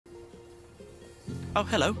Oh,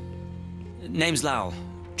 hello. Name's Lal.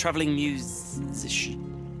 Traveling musician.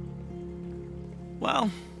 Well,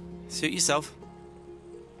 suit yourself.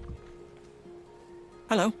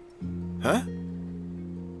 Hello. Huh?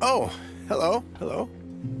 Oh, hello.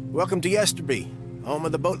 Welcome to Yesterby, home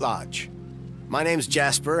of the Boat Lodge. My name's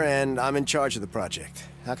Jasper, and I'm in charge of the project.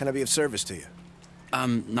 How can I be of service to you?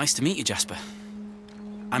 Nice to meet you, Jasper.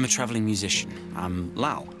 I'm a traveling musician. I'm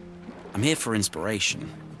Lal. I'm here for inspiration.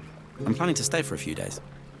 I'm planning to stay for a few days.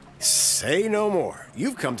 Say no more.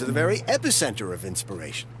 You've come to the very epicenter of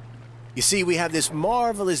inspiration. You see, we have this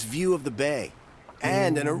marvelous view of the bay,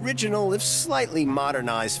 and an original, if slightly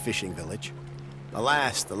modernized, fishing village.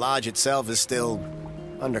 Alas, the lodge itself is still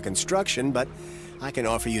under construction, but I can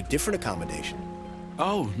offer you different accommodation.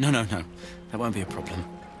 Oh, no. That won't be a problem.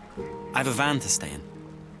 I have a van to stay in.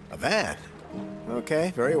 A van?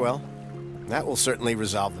 Okay, very well. That will certainly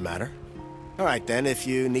resolve the matter. All right, then, if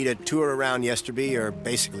you need a tour around Yesterby or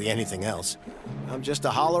basically anything else, I'm just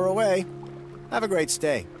a holler away. Have a great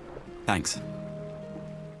stay. Thanks.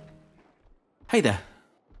 Hey there.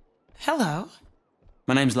 Hello.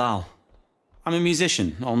 My name's Lal. I'm a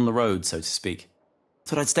musician, on the road, so to speak.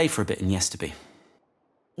 Thought I'd stay for a bit in Yesterby.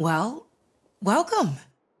 Well, welcome.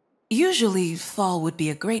 Usually, fall would be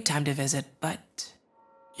a great time to visit, but...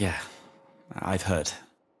 Yeah, I've heard.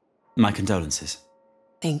 My condolences.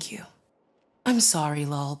 Thank you. I'm sorry,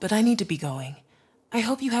 Lal, but I need to be going. I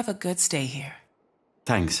hope you have a good stay here.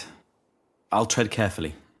 Thanks. I'll tread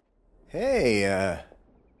carefully. Hey,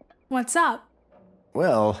 What's up?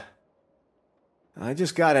 well, I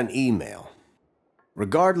just got an email.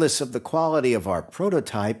 Regardless of the quality of our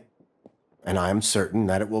prototype, and I am certain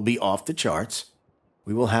that it will be off the charts,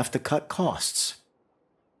 we will have to cut costs.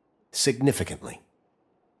 Significantly.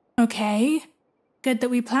 Okay. Good that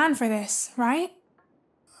we planned for this, right?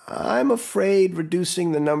 I'm afraid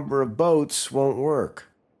reducing the number of boats won't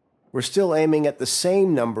work. We're still aiming at the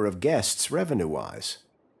same number of guests revenue-wise.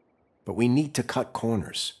 But we need to cut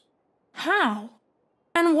corners. How?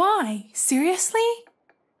 And why? Seriously?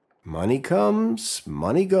 Money comes,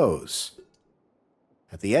 money goes.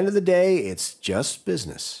 At the end of the day, it's just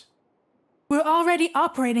business. We're already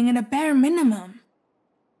operating at a bare minimum.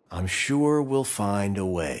 I'm sure we'll find a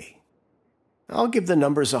way. I'll give the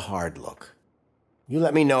numbers a hard look. You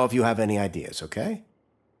let me know if you have any ideas, okay?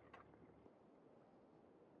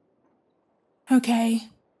 Okay.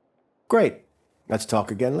 Great. Let's talk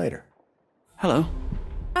again later. Hello.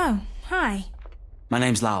 Oh, hi. My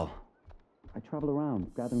name's Lal. I travel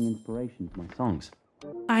around, gathering inspiration for my songs.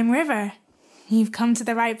 I'm River. You've come to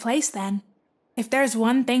the right place then. If there's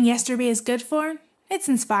one thing Yesterby is good for, it's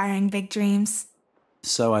inspiring big dreams.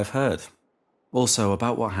 So I've heard. Also,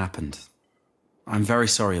 about what happened. I'm very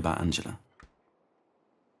sorry about Angela.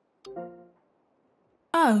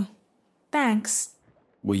 Oh, thanks.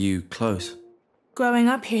 Were you close? Growing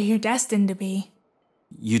up here, you're destined to be.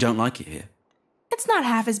 You don't like it here? It's not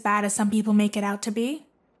half as bad as some people make it out to be.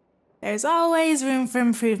 There's always room for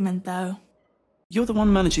improvement, though. You're the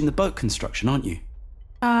one managing the boat construction, aren't you?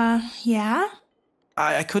 Yeah?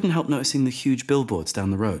 I couldn't help noticing the huge billboards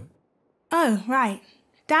down the road. Oh, right.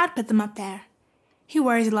 Dad put them up there. He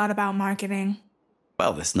worries a lot about marketing.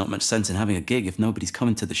 Well, there's not much sense in having a gig if nobody's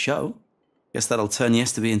coming to the show. Guess that'll turn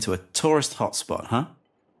Yesterby into a tourist hotspot, huh?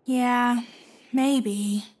 Yeah,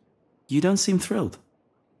 maybe. You don't seem thrilled.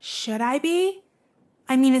 Should I be?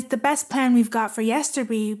 I mean, it's the best plan we've got for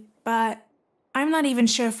Yesterby, but I'm not even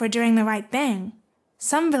sure if we're doing the right thing.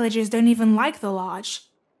 Some villagers don't even like the lodge,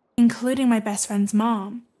 including my best friend's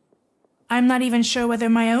mom. I'm not even sure whether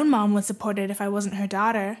my own mom would support it if I wasn't her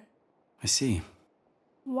daughter. I see.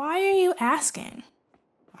 Why are you asking?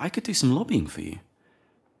 I could do some lobbying for you.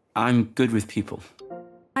 I'm good with people.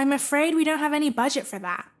 I'm afraid we don't have any budget for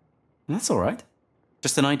that. That's all right.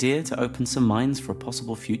 Just an idea to open some minds for a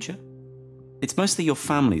possible future. It's mostly your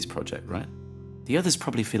family's project, right? The others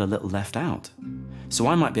probably feel a little left out, so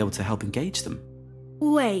I might be able to help engage them.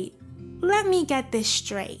 Wait, let me get this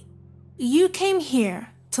straight. You came here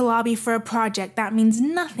to lobby for a project that means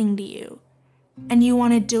nothing to you, and you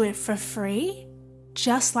want to do it for free?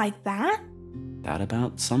 Just like that? That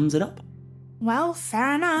about sums it up. Well,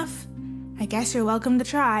 fair enough. I guess you're welcome to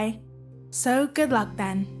try. So good luck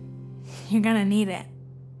then. You're gonna need it.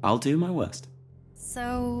 I'll do my worst.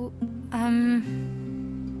 So,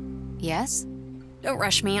 yes? Don't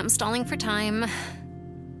rush me, I'm stalling for time.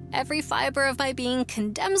 Every fiber of my being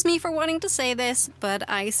condemns me for wanting to say this, but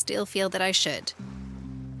I still feel that I should.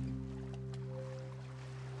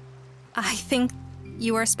 I think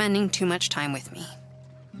you are spending too much time with me.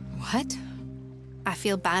 What? I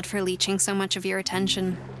feel bad for leeching so much of your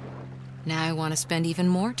attention. Now I want to spend even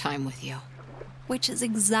more time with you. which is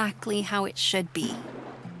exactly how it should be.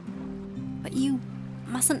 But you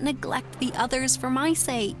mustn't neglect the others for my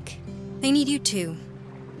sake. They need you too.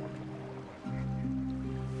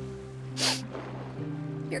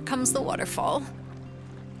 Here comes the waterfall.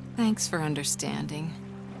 Thanks for understanding.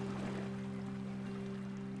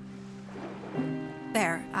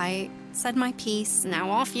 There, I said my piece. Now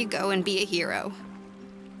off you go and be a hero.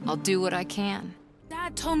 I'll do what I can.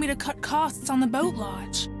 Dad told me to cut costs on the boat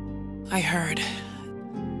lodge. I heard.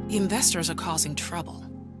 The investors are causing trouble.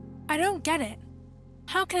 I don't get it.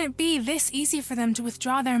 How can it be this easy for them to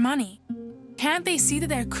withdraw their money? Can't they see that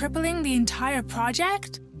they're crippling the entire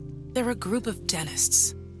project? They're a group of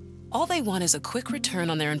dentists. All they want is a quick return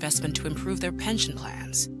on their investment to improve their pension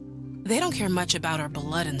plans. They don't care much about our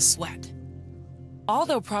blood and sweat. All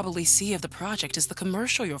they'll probably see of the project is the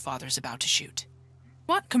commercial your father's about to shoot.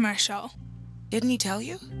 What commercial? Didn't he tell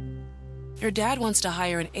you? Your dad wants to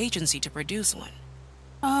hire an agency to produce one.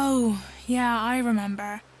 Oh, yeah, I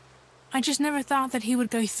remember. I just never thought that he would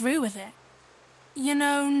go through with it. You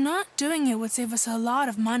know, not doing it would save us a lot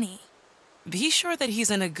of money. Be sure that he's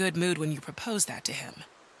in a good mood when you propose that to him.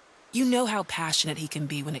 You know how passionate he can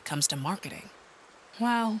be when it comes to marketing.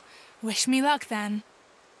 Well, wish me luck then.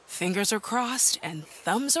 Fingers are crossed and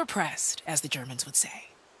thumbs are pressed, as the Germans would say.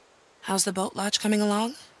 How's the boat lodge coming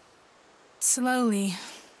along? Slowly.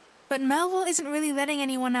 But Melville isn't really letting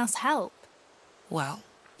anyone else help. Well,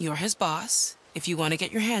 you're his boss. If you want to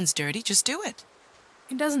get your hands dirty, just do it.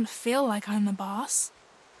 It doesn't feel like I'm the boss.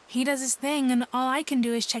 He does his thing, and all I can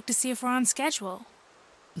do is check to see if we're on schedule.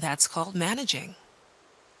 That's called managing.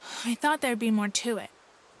 I thought there'd be more to it.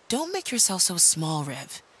 Don't make yourself so small,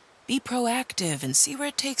 Riv. Be proactive and see where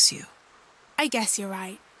it takes you. I guess you're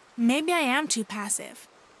right. Maybe I am too passive.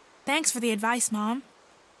 Thanks for the advice, Mom.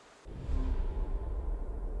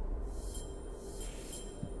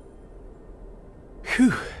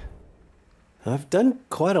 Phew. I've done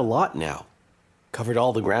quite a lot now. Covered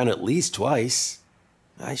all the ground at least twice.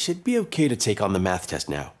 I should be okay to take on the math test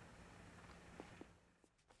now.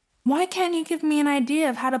 Why can't you give me an idea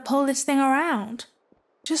of how to pull this thing around?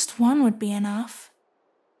 Just one would be enough.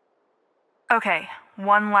 Okay,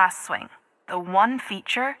 one last swing. The one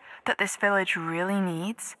feature that this village really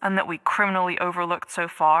needs, and that we criminally overlooked so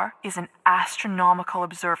far, is an astronomical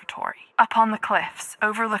observatory up on the cliffs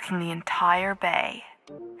overlooking the entire bay.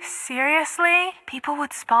 Seriously? People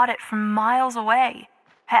would spot it from miles away.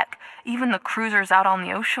 Heck, even the cruisers out on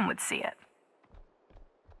the ocean would see it.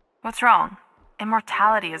 What's wrong?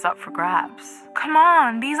 Immortality is up for grabs. Come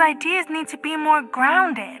on, these ideas need to be more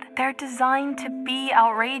grounded. They're designed to be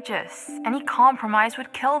outrageous. Any compromise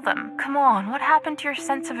would kill them. Come on, what happened to your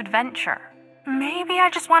sense of adventure? Maybe I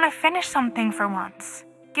just want to finish something for once.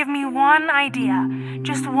 Give me one idea.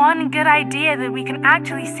 Just one good idea that we can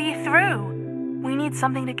actually see through. We need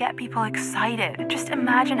something to get people excited. Just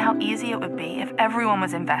imagine how easy it would be if everyone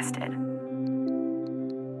was invested.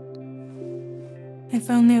 If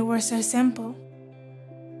only it were so simple.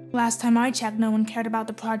 Last time I checked, no one cared about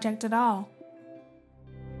the project at all.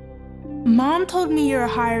 Mom told me you're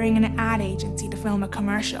hiring an ad agency to film a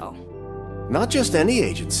commercial. Not just any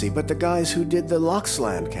agency, but the guys who did the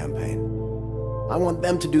Loxland campaign. I want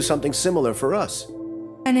them to do something similar for us.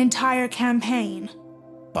 An entire campaign.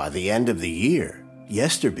 By the end of the year,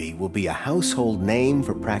 Yesterby will be a household name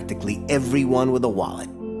for practically everyone with a wallet.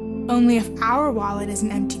 Only if our wallet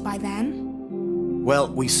isn't empty by then. Well,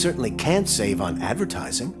 we certainly can't save on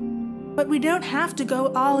advertising. But we don't have to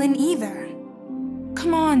go all in either.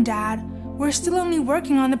 Come on, Dad. We're still only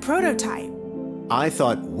working on the prototype. I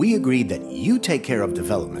thought we agreed that you take care of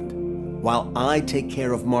development, while I take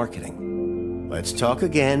care of marketing. Let's talk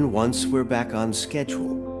again once we're back on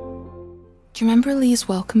schedule. Do you remember Lee's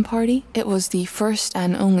welcome party? It was the first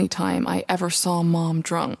and only time I ever saw Mom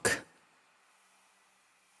drunk.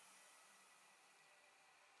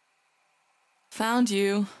 Found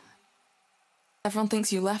you. Everyone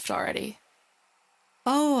thinks you left already.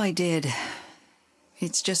 Oh, I did.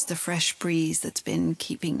 It's just the fresh breeze that's been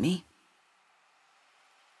keeping me.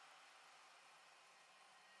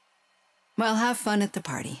 Well, have fun at the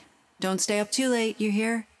party. Don't stay up too late, you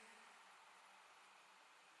hear?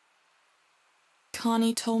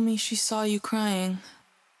 Connie told me she saw you crying.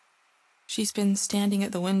 She's been standing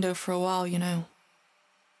at the window for a while, you know.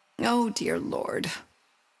 Oh, dear Lord.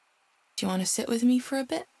 Do you want to sit with me for a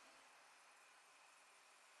bit?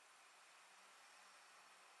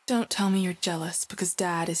 Don't tell me you're jealous because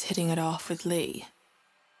Dad is hitting it off with Lee.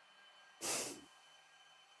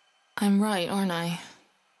 I'm right, aren't I?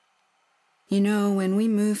 You know, when we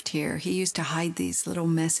moved here, he used to hide these little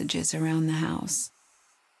messages around the house.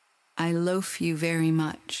 I loaf you very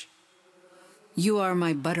much. You are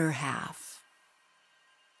my butter half.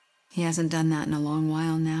 He hasn't done that in a long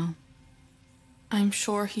while now. I'm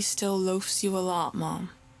sure he still loafs you a lot, Mom.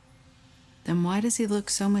 Then why does he look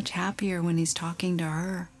so much happier when he's talking to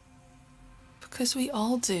her? Because we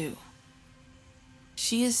all do.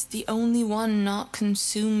 She is the only one not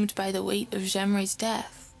consumed by the weight of J'aimerais'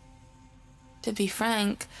 death. To be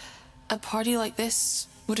frank, a party like this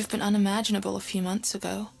would have been unimaginable a few months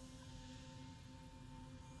ago.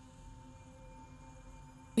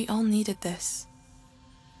 We all needed this.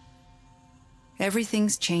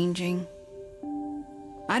 Everything's changing.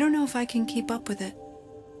 I don't know if I can keep up with it.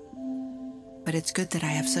 But it's good that I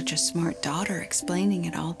have such a smart daughter explaining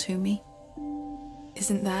it all to me.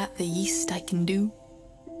 Isn't that the least I can do?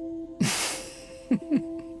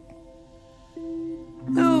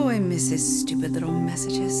 Oh, I miss his stupid little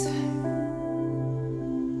messages.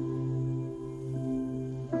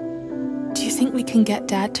 Do you think we can get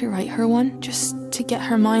Dad to write her one, just to get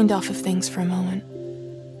her mind off of things for a moment?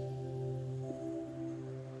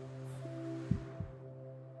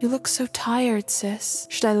 You look so tired, sis.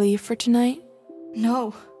 Should I leave for tonight?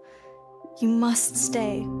 No. You must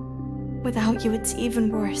stay. Without you, it's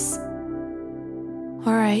even worse.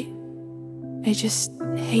 All right. I just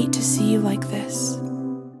hate to see you like this.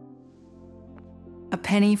 A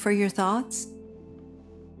penny for your thoughts?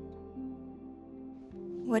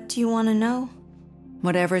 What do you want to know?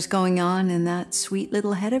 Whatever's going on in that sweet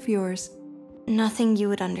little head of yours. Nothing you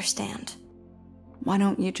would understand. Why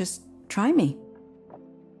don't you just try me?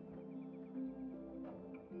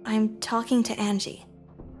 I'm talking to Angie.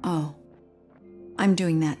 Oh, I'm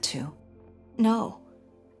doing that too. No,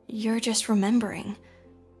 you're just remembering.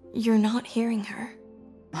 You're not hearing her.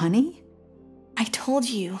 Honey? I told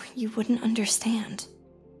you, you wouldn't understand.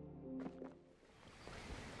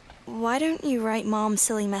 Why don't you write Mom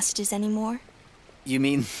silly messages anymore? You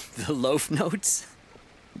mean the loaf notes?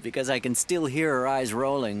 Because I can still hear her eyes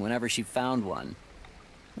rolling whenever she found one.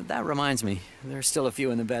 But that reminds me, there's still a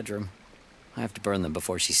few in the bedroom. I have to burn them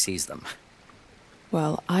before she sees them.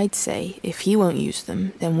 Well, I'd say if he won't use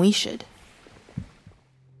them, then we should.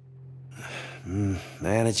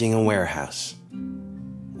 Managing a warehouse.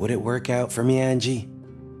 Would it work out for me, Angie?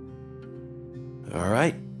 All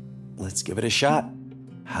right, let's give it a shot.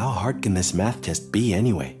 How hard can this math test be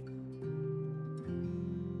anyway?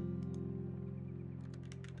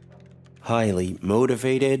 Highly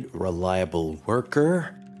motivated, reliable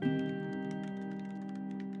worker.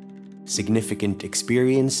 Significant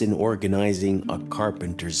experience in organizing a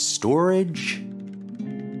carpenter's storage.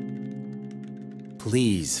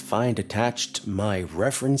 Please find attached my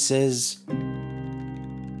references.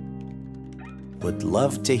 Would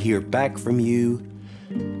love to hear back from you.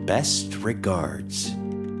 Best regards.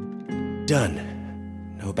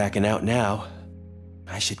 Done. No backing out now.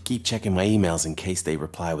 I should keep checking my emails in case they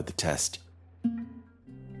reply with the test.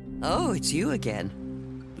 Oh, it's you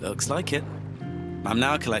again. Looks like it. I'm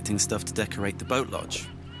now collecting stuff to decorate the boat lodge,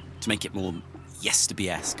 to make it more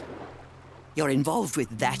Yesterby-esque. You're involved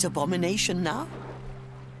with that abomination now?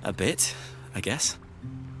 A bit, I guess.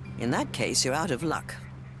 In that case, you're out of luck.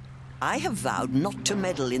 I have vowed not to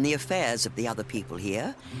meddle in the affairs of the other people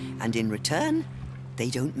here, and in return,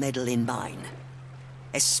 they don't meddle in mine.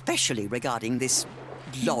 Especially regarding this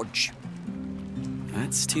lodge.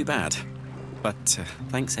 That's too bad. But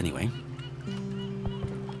thanks anyway.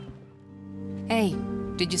 Hey,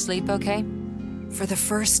 did you sleep okay? For the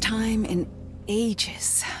first time in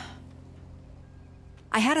ages.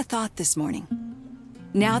 I had a thought this morning.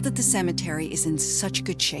 Now that the cemetery is in such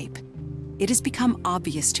good shape, it has become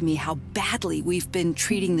obvious to me how badly we've been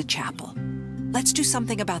treating the chapel. Let's do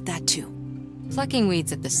something about that too. Plucking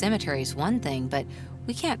weeds at the cemetery is one thing, but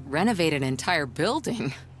we can't renovate an entire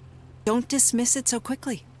building. Don't dismiss it so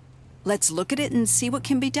quickly. Let's look at it and see what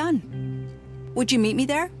can be done. Would you meet me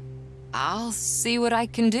there? I'll see what I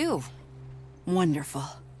can do. Wonderful.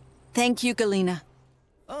 Thank you, Galena.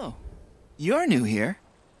 Oh, you're new here.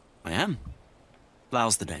 I am.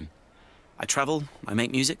 Lau's the name. I travel, I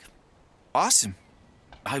make music. Awesome.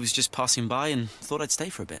 I was just passing by and thought I'd stay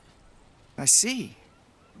for a bit. I see.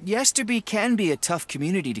 Yesterby can be a tough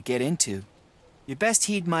community to get into. You best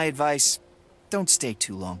heed my advice. Don't stay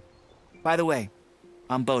too long. By the way,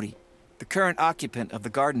 I'm Bodhi, the current occupant of the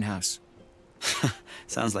garden house.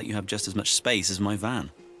 Sounds like you have just as much space as my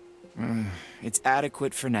van. It's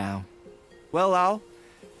adequate for now. Well, Lau,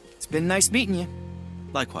 it's been nice meeting you.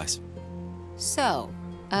 Likewise. So,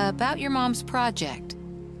 about your mom's project.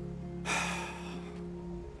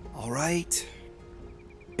 All right.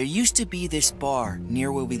 There used to be this bar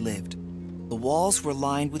near where we lived. The walls were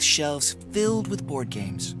lined with shelves filled with board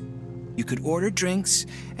games. You could order drinks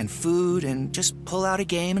and food and just pull out a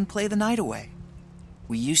game and play the night away.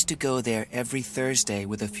 We used to go there every Thursday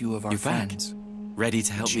with a few of our friends. Ready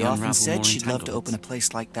to help She me often unravel said more she'd love to entanglements. open a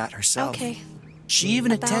place like that herself. Okay. She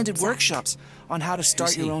even About attended Zach. workshops on how to start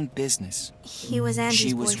Who's your he? own business. He was Angie's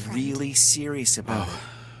She was boyfriend. really serious about it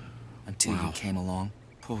until Wow. you came along.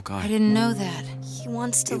 Poor guy. I didn't know that. He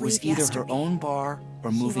wants to It was leave either yesterday. her own bar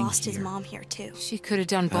or He moving lost here. his mom here too. She could have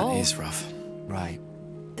done That both. is rough. Right.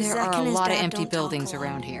 There Zach are a and his lot of dad empty don't talk buildings a lot.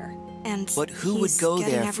 around here. And But who would he's go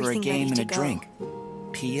getting there for a everything game ready and to a go. drink?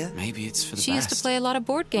 Pia? Maybe it's for the She best. used to play a lot of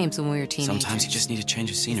board games when we were teenagers. Sometimes you just need a change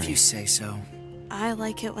of scenery. If you say so. I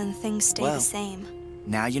like it when things stay Well, the same.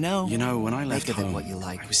 Now you know. You know, when I left Make of it home, what you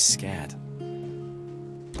like. I was scared.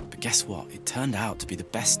 But guess what? It turned out to be the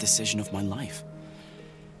best decision of my life.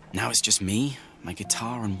 Now it's just me, my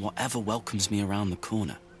guitar, and whatever welcomes me around the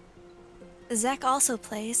corner. Zach also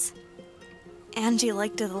plays. Angie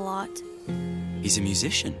liked it a lot. He's a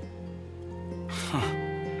musician. Huh.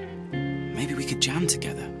 Maybe we could jam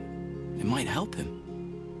together. It might help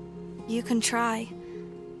him. You can try.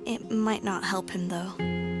 It might not help him though.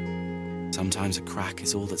 Sometimes a crack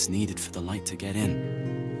is all that's needed for the light to get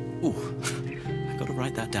in. Ooh, I gotta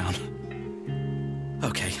write that down.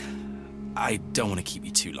 Okay, I don't want to keep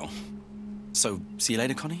you too long. So, see you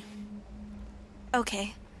later, Connie?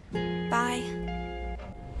 Okay. Bye.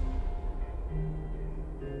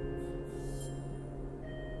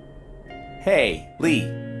 Hey, Lee,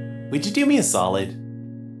 would you do me a solid?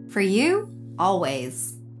 For you,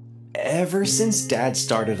 always. Ever since Dad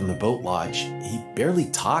started on the boat lodge, he barely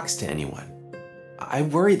talks to anyone. I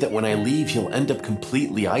worry that when I leave, he'll end up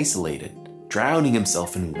completely isolated, drowning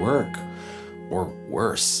himself in work, or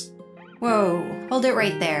worse. Whoa, hold it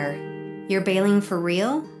right there. You're bailing for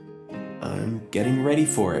real? I'm getting ready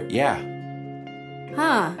for it, yeah.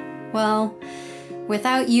 Huh. Well,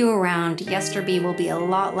 without you around, Yesterby will be a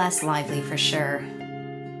lot less lively for sure.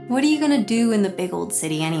 What are you gonna do in the big old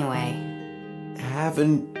city anyway?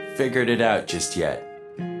 Haven't figured it out just yet.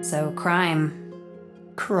 So, crime.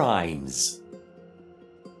 Crimes.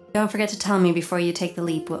 Don't forget to tell me before you take the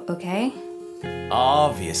leap, okay?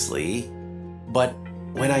 Obviously. But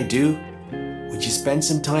when I do, would you spend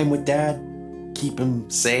some time with Dad? Keep him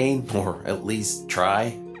sane, or at least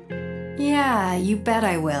try? Yeah, you bet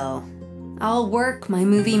I will. I'll work my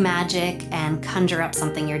movie magic and conjure up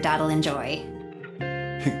something your dad'll enjoy.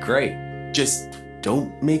 Great. Just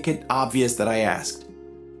don't make it obvious that I asked.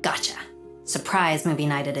 Gotcha. Surprise movie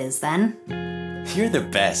night it is, then. You're the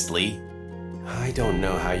best, Lee. I don't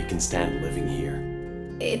know how you can stand living here.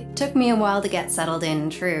 It took me a while to get settled in,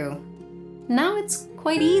 true. Now it's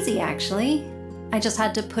quite easy, actually. I just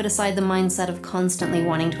had to put aside the mindset of constantly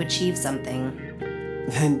wanting to achieve something.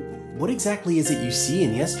 Then what exactly is it you see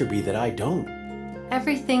in Yesterby that I don't?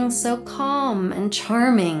 Everything's so calm and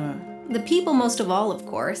charming. The people most of all, of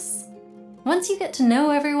course. Once you get to know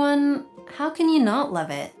everyone, how can you not love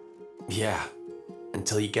it? Yeah,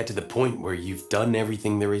 until you get to the point where you've done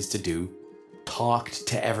everything there is to do, talked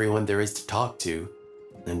to everyone there is to talk to,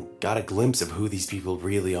 and got a glimpse of who these people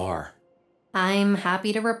really are. I'm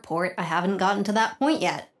happy to report I haven't gotten to that point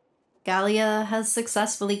yet. Gallia has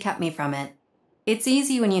successfully kept me from it. It's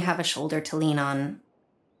easy when you have a shoulder to lean on.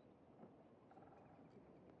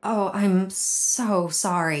 Oh, I'm so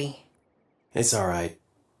sorry. It's alright.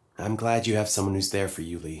 I'm glad you have someone who's there for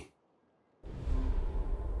you, Lee.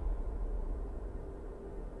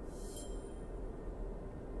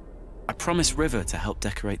 I promised River to help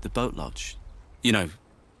decorate the boat lodge. You know,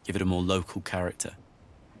 give it a more local character.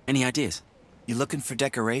 Any ideas? You looking for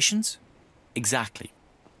decorations? Exactly.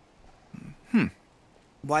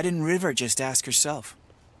 Why didn't River just ask herself?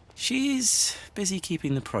 She's busy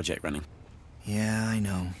keeping the project running. Yeah, I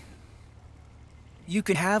know. You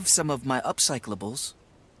could have some of my upcyclables.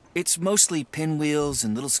 It's mostly pinwheels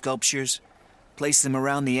and little sculptures. Place them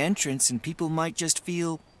around the entrance and people might just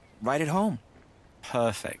feel right at home.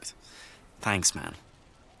 Perfect. Thanks, man.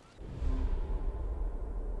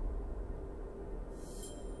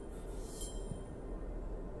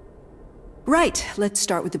 Right, let's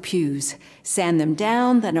start with the pews. Sand them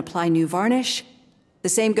down, then apply new varnish. The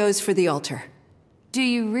same goes for the altar. Do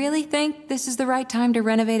you really think this is the right time to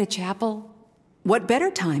renovate a chapel? What better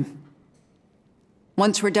time?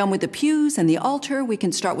 Once we're done with the pews and the altar, we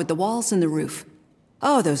can start with the walls and the roof.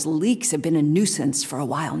 Oh, those leaks have been a nuisance for a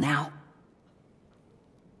while now.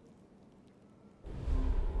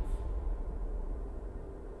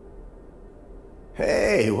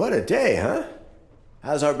 Hey, what a day, huh?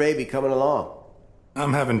 How's our baby coming along?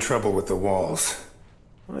 I'm having trouble with the walls.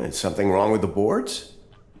 Is something wrong with the boards?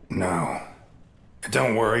 No.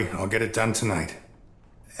 Don't worry, I'll get it done tonight.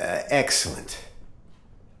 Excellent.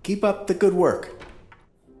 Keep up the good work.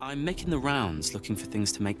 I'm making the rounds looking for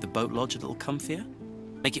things to make the boat lodge a little comfier.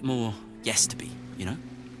 Make it more Yesterby, you know?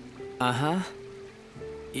 Uh-huh.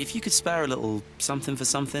 If you could spare a little something for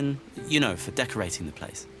something, you know, for decorating the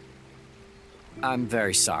place. I'm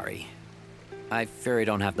very sorry. I fear I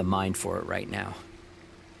don't have the mind for it right now.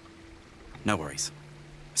 No worries.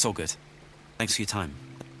 It's all good. Thanks for your time.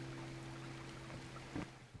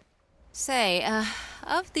 Say,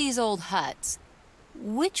 of these old huts,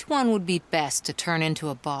 which one would be best to turn into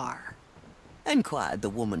a bar? Enquired the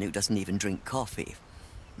woman who doesn't even drink coffee.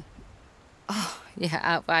 Oh,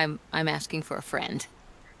 yeah, I'm asking for a friend.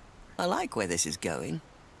 I like where this is going.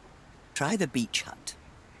 Try the beach hut.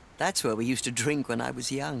 That's where we used to drink when I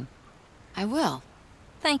was young. I will.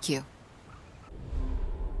 Thank you.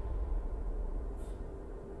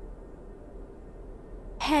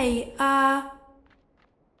 Hey,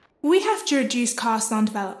 we have to reduce costs on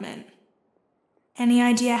development. Any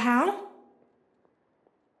idea how?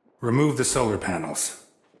 Remove the solar panels.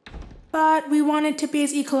 But we want it to be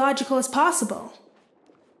as ecological as possible.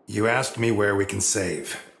 You asked me where we can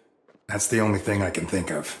save. That's the only thing I can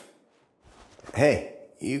think of. Hey,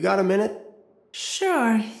 you got a minute?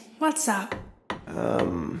 Sure. What's up?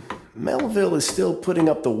 Melville is still putting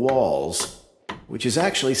up the walls, which is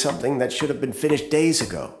actually something that should have been finished days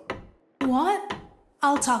ago. What?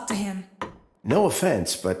 I'll talk to him. No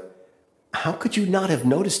offense, but how could you not have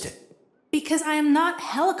noticed it? Because I am not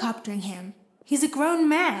helicoptering him. He's a grown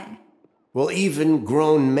man. Well, even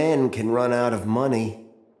grown men can run out of money.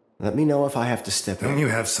 Let me know if I have to step in. Don't you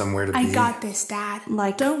have somewhere to be? I got this, Dad.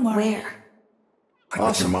 Don't worry. Where? Like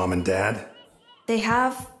with your mom and dad? They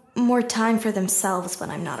have more time for themselves when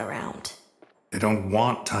I'm not around. They don't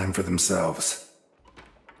want time for themselves.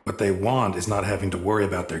 What they want is not having to worry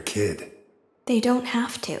about their kid. They don't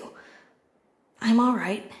have to. I'm all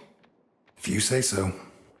right. If you say so.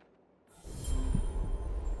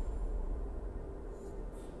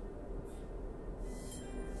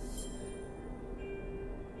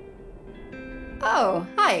 Oh,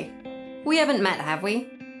 hi. We haven't met, have we?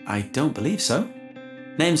 I don't believe so.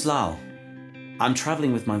 Name's Lal. I'm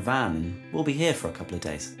traveling with my van and we'll be here for a couple of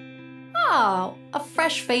days. Oh, a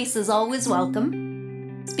fresh face is always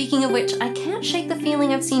welcome. Speaking of which, I can't shake the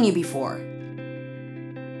feeling I've seen you before.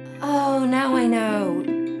 Oh, now I know.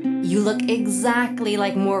 You look exactly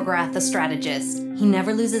like Morgrath the strategist. He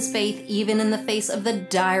never loses faith even in the face of the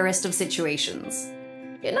direst of situations.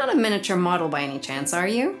 You're not a miniature model by any chance, are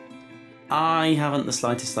you? I haven't the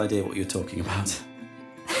slightest idea what you're talking about.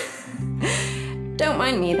 Don't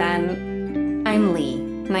mind me then. I'm Lee.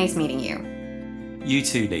 Nice meeting you. You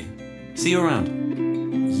too, Lee. See you around.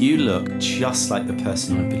 You look just like the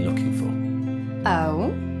person I've been looking for.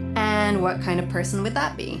 Oh? And what kind of person would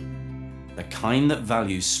that be? The kind that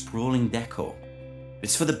values sprawling decor.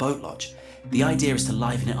 It's for the boat lodge. The idea is to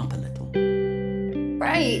liven it up a little.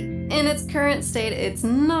 Right. In its current state, it's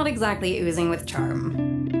not exactly oozing with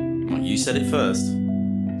charm. Well, you said it first.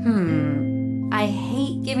 I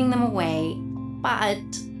hate giving them away, but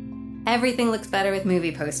everything looks better with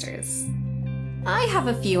movie posters. I have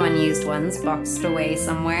a few unused ones boxed away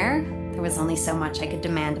somewhere. There was only so much I could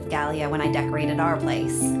demand of Gallia when I decorated our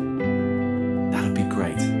place. That'd be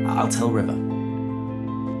great. I'll tell River.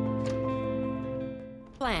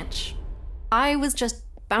 Blanche, I was just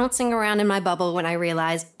bouncing around in my bubble when I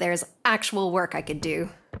realized there's actual work I could do.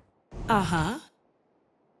 Uh-huh.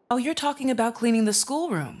 Oh, you're talking about cleaning the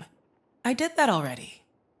schoolroom. I did that already.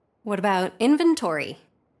 What about inventory?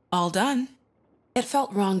 All done. It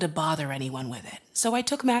felt wrong to bother anyone with it, so I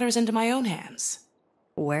took matters into my own hands.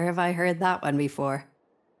 Where have I heard that one before?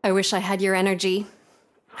 I wish I had your energy.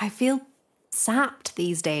 I feel sapped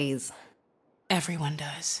these days. Everyone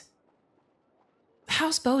does.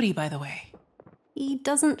 How's Bodhi, by the way? He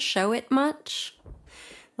doesn't show it much.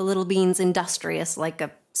 The little bean's industrious like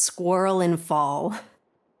a squirrel in fall.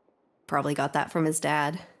 Probably got that from his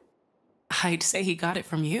dad. I'd say he got it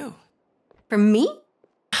from you. From me?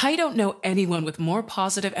 I don't know anyone with more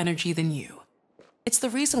positive energy than you. It's the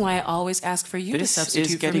reason why I always ask for you to substitute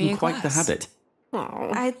This is for me getting in quite class. the habit. Oh,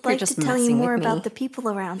 I'd like to tell you more about the people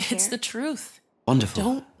around here. It's the truth. Wonderful.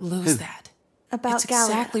 Don't lose Who? that. About It's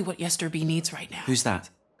Gallia. exactly what Yesterby needs right now. Who's that?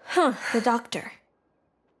 The doctor.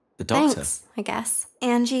 The doctor? Thanks, I guess.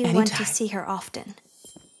 Angie went to Anytime. see her often.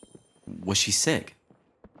 Was she sick?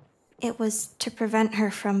 It was to prevent her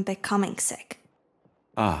from becoming sick.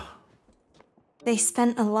 Ah. They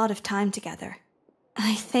spent a lot of time together.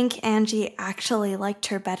 I think Angie actually liked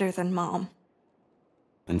her better than Mom.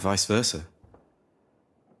 And vice versa.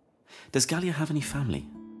 Does Gallia have any family?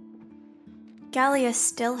 Gallia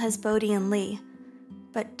still has Bodhi and Lee,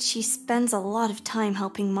 but she spends a lot of time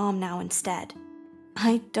helping Mom now instead.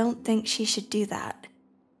 I don't think she should do that.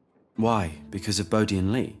 Why? Because of Bodhi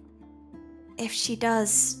and Lee? If she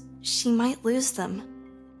does, she might lose them.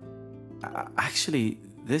 Actually,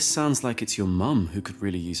 this sounds like it's your mum who could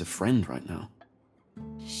really use a friend right now.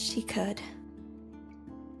 She could.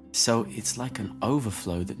 So it's like an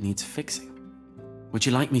overflow that needs fixing. Would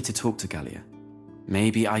you like me to talk to Galia?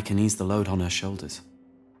 Maybe I can ease the load on her shoulders.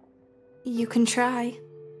 You can try.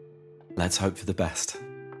 Let's hope for the best.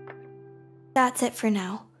 That's it for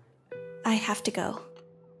now. I have to go.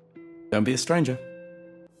 Don't be a stranger.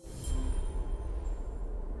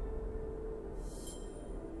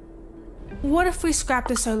 What if we scrap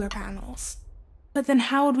the solar panels? But then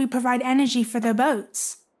how would we provide energy for their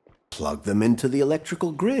boats? Plug them into the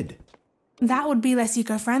electrical grid. That would be less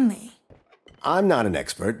eco-friendly. I'm not an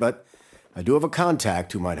expert, but I do have a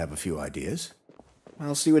contact who might have a few ideas.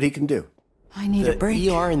 I'll see what he can do. I need a break. The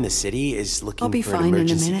ER in the city is looking I'll be for an fine in a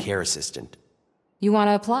emergency minute. care assistant. You want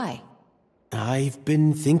to apply? I've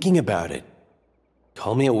been thinking about it.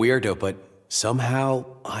 Call me a weirdo, but somehow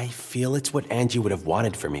I feel it's what Angie would have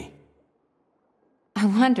wanted for me. I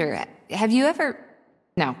wonder, have you ever...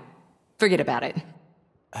 No, forget about it.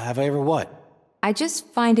 Have I ever what? I just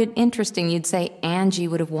find it interesting you'd say Angie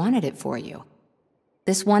would have wanted it for you.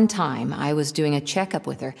 This one time I was doing a checkup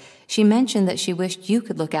with her, she mentioned that she wished you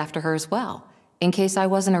could look after her as well, in case I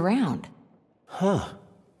wasn't around. Huh.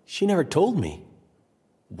 She never told me.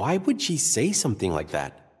 Why would she say something like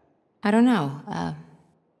that? I don't know.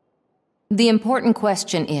 The important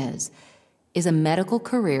question is a medical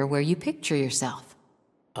career where you picture yourself?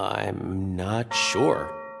 I'm not sure.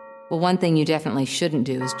 Well, one thing you definitely shouldn't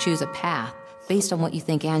do is choose a path based on what you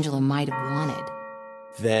think Angela might have wanted.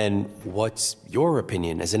 Then what's your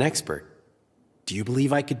opinion as an expert? Do you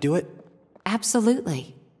believe I could do it?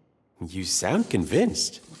 Absolutely. You sound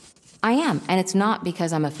convinced. I am, and it's not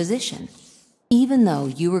because I'm a physician. Even though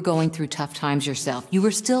you were going through tough times yourself, you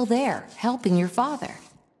were still there, helping your father.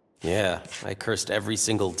 Yeah, I cursed every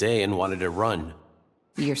single day and wanted to run.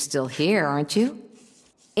 You're still here, aren't you?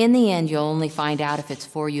 In the end, you'll only find out if it's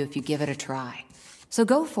for you if you give it a try. So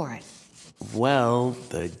go for it. Well,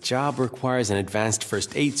 the job requires an advanced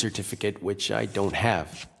first aid certificate, which I don't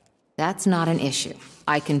have. That's not an issue.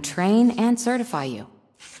 I can train and certify you.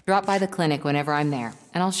 Drop by the clinic whenever I'm there,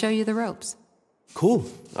 and I'll show you the ropes. Cool.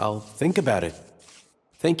 I'll think about it.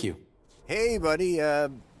 Thank you. Hey, buddy, I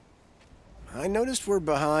noticed we're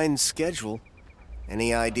behind schedule.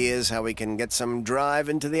 Any ideas how we can get some drive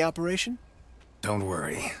into the operation? Don't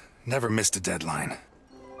worry. Never missed a deadline.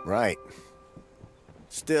 Right.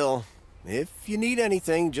 Still, if you need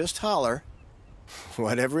anything, just holler.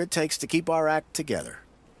 Whatever it takes to keep our act together.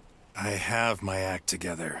 I have my act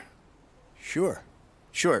together. Sure.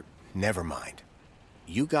 Never mind.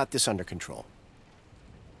 You got this under control.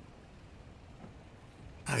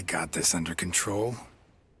 I got this under control.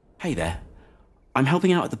 Hey there. I'm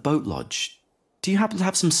helping out at the boat lodge. Do you happen to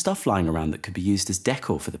have some stuff lying around that could be used as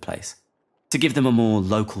decor for the place? To give them a more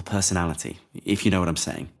local personality, if you know what I'm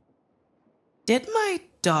saying. Did my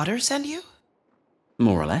daughter send you?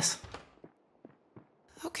 More or less.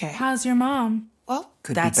 Okay. How's your mom? Well,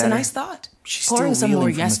 Could be that's a better. nice thought. She's Pouring still some more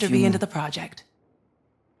reeling from the yesterday funeral. into the project.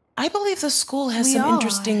 I believe the school has We some all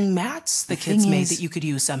interesting mats the kids thing made is, that you could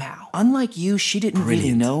use somehow. Unlike you, she didn't really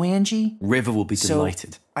Brilliant. know Angie. River will be So,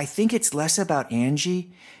 delighted. I think it's less about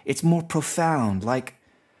Angie. It's more profound, like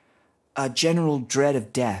a general dread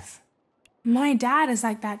of death. My dad is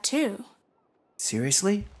like that too.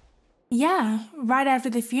 Seriously? Yeah, right after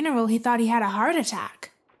the funeral, he thought he had a heart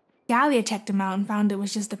attack. Galia checked him out and found it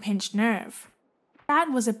was just a pinched nerve.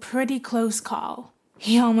 That was a pretty close call.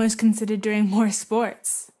 He almost considered doing more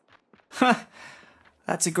sports.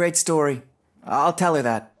 That's a great story. I'll tell her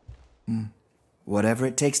that. Whatever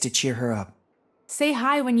it takes to cheer her up. Say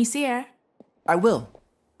hi when you see her. I will.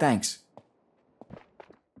 Thanks.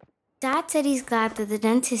 Dad said he's glad that the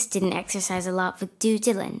dentist didn't exercise a lot with due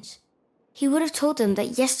diligence. He would have told him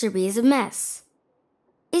that Yesterby is a mess.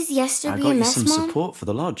 Is I Yesterby got a you mess, some Mom? support for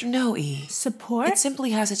the lodge. No, E. Support? It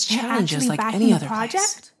simply has its You're challenges actually like backing any the other project?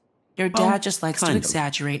 place. Your dad just likes to kind of.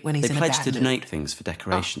 exaggerate when he's They in a pledged bad to mood. donate things for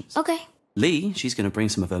decorations. Okay. Lee, she's going to bring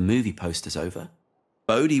some of her movie posters over.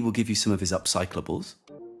 Bodhi will give you some of his upcyclables.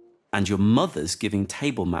 And your mother's giving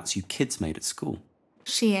table mats you kids made at school.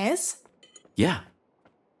 She is? Yeah.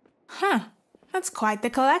 Huh. That's quite the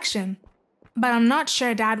collection. But I'm not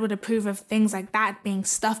sure Dad would approve of things like that being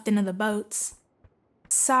stuffed into the boats.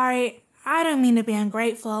 Sorry, I don't mean to be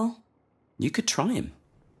ungrateful. You could try him.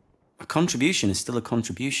 A contribution is still a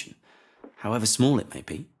contribution, however small it may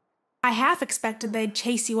be. I half expected they'd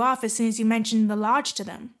chase you off as soon as you mentioned the lodge to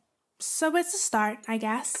them. So it's a start, I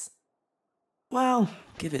guess. Well,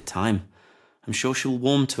 give it time. I'm sure she'll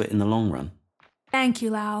warm to it in the long run. Thank you,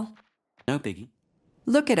 Lal. No biggie.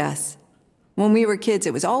 Look at us. When we were kids,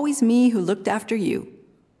 it was always me who looked after you.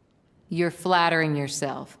 You're flattering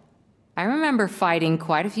yourself. I remember fighting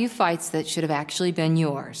quite a few fights that should have actually been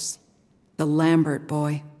yours. The Lambert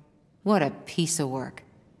boy. What a piece of work.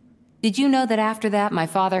 Did you know that after that, my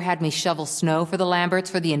father had me shovel snow for the Lamberts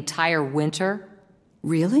for the entire winter?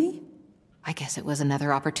 Really? I guess it was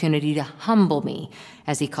another opportunity to humble me,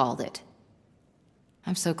 as he called it.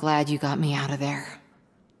 I'm so glad you got me out of there.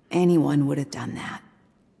 Anyone would have done that.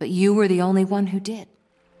 But you were the only one who did.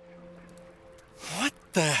 What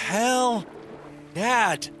the hell?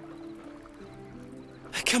 Dad!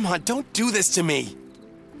 Come on, don't do this to me!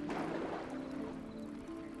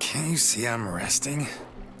 Can't you see I'm resting?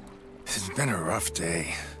 It's been a rough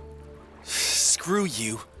day. Screw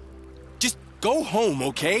you. Just go home,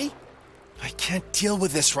 okay? I can't deal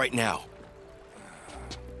with this right now.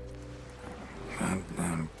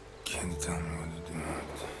 Goddamn kid telling me what to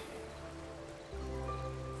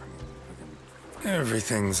do.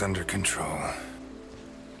 Everything's under control.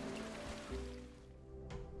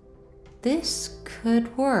 This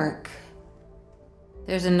could work.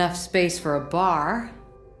 There's enough space for a bar,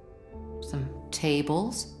 some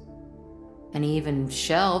tables, and even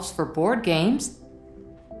shelves for board games.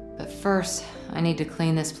 But first, I need to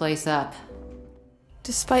clean this place up.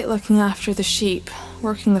 Despite looking after the sheep,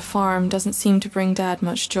 working the farm doesn't seem to bring Dad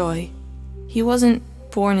much joy. He wasn't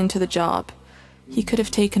born into the job. He could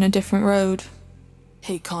have taken a different road.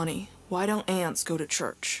 Hey, Connie, why don't ants go to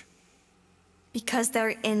church? Because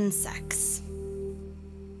they're insects.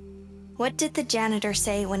 What did the janitor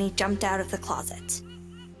say when he jumped out of the closet?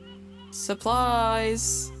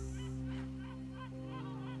 Supplies.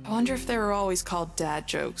 I wonder if they were always called dad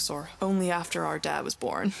jokes, or only after our dad was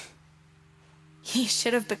born. He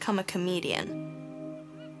should have become a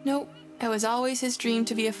comedian. Nope, it was always his dream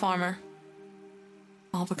to be a farmer.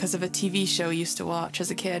 All because of a TV show he used to watch as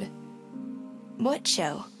a kid. What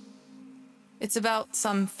show? It's about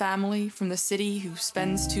some family from the city who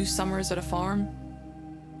spends 2 summers at a farm.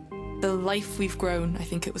 The Life We've Grown, I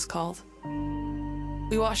think it was called.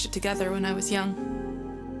 We watched it together when I was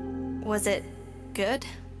young. Was it good?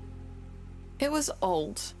 It was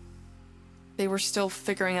old. They were still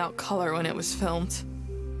figuring out color when it was filmed.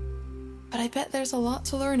 But I bet there's a lot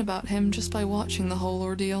to learn about him just by watching the whole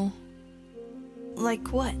ordeal. Like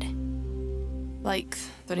what? Like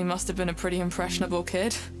that he must have been a pretty impressionable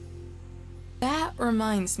kid. That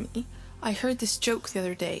reminds me, I heard this joke the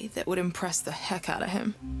other day that would impress the heck out of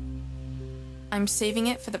him. I'm saving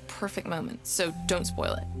it for the perfect moment, so don't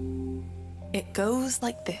spoil it. It goes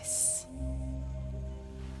like this.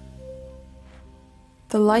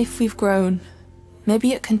 The life we've grown.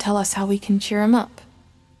 Maybe it can tell us how we can cheer him up.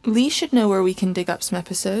 Lee should know where we can dig up some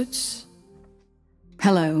episodes.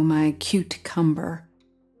 Hello, my cute cumber.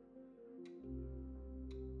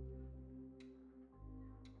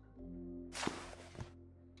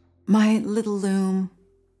 My little loom.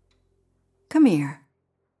 Come here.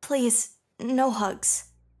 Please, no hugs.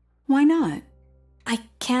 Why not? I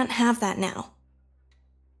can't have that now.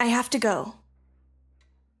 I have to go.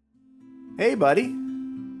 Hey, buddy.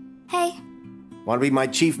 Hey, Want to be my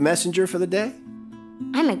chief messenger for the day?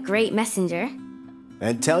 I'm a great messenger.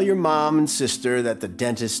 And tell your mom and sister that the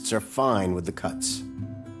dentists are fine with the cuts.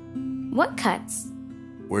 What cuts?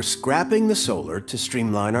 We're scrapping the solar to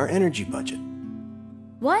streamline our energy budget.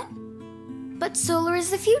 What? But solar is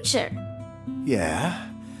the future. Yeah,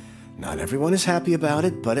 not everyone is happy about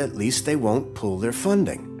it, but at least they won't pull their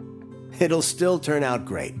funding. It'll still turn out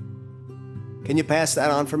great. Can you pass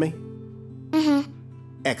that on for me? Mm-hmm.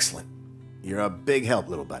 Excellent. You're a big help,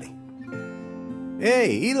 little buddy.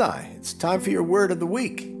 Hey, Eli, it's time for your word of the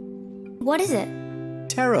week. What is it?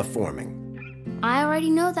 Terraforming. I already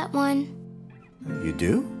know that one. You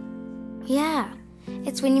do? Yeah,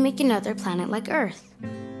 it's when you make another planet like Earth.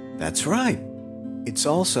 That's right. It's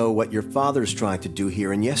also what your father's trying to do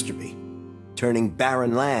here in Yesterby, turning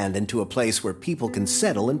barren land into a place where people can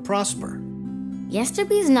settle and prosper.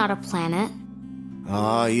 Yesterby's not a planet.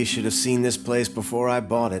 Oh, you should have seen this place before I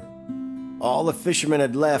bought it. All the fishermen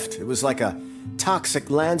had left. It was like a toxic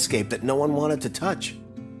landscape that no one wanted to touch.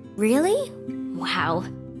 Really? Wow.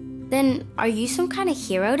 Then are you some kind of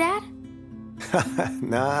hero, Dad?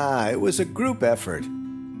 Nah, it was a group effort.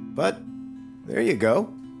 But there you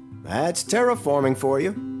go. That's terraforming for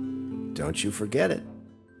you. Don't you forget it.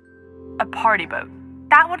 A party boat.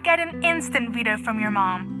 That would get an instant veto from your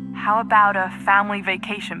mom. How about a family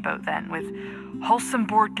vacation boat then, with wholesome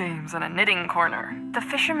board games and a knitting corner? The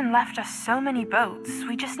fishermen left us so many boats,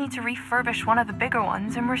 we just need to refurbish one of the bigger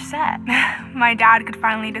ones and we're set. My dad could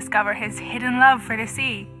finally discover his hidden love for the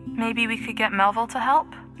sea. Maybe we could get Melville to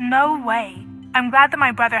help? No way. I'm glad that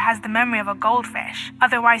my brother has the memory of a goldfish.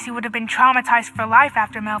 Otherwise, he would have been traumatized for life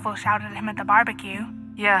after Melville shouted at him at the barbecue.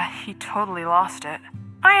 Yeah, he totally lost it.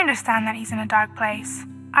 I understand that he's in a dark place.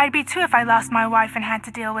 I'd be too if I lost my wife and had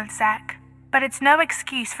to deal with Zach. But it's no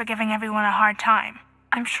excuse for giving everyone a hard time.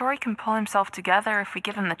 I'm sure he can pull himself together if we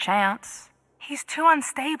give him the chance. He's too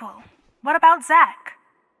unstable. What about Zach?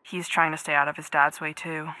 He's trying to stay out of his dad's way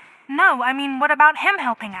too. No, I mean, what about him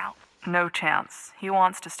helping out? No chance. He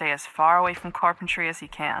wants to stay as far away from carpentry as he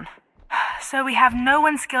can. So we have no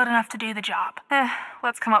one skilled enough to do the job.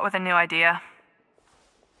 Let's come up with a new idea.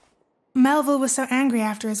 Melville was so angry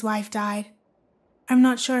after his wife died. I'm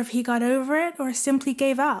not sure if he got over it or simply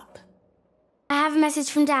gave up. I have a message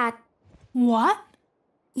from Dad. What?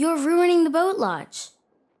 You're ruining the boat lodge.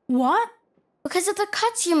 What? Because of the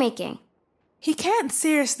cuts you're making. He can't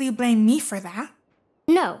seriously blame me for that.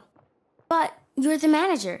 No, but you're the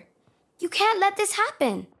manager. You can't let this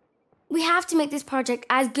happen. We have to make this project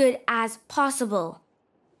as good as possible.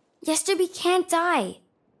 Yesterby can't die.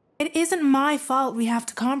 It isn't my fault we have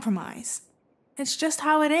to compromise. It's just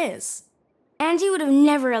how it is. Angie would have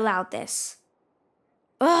never allowed this.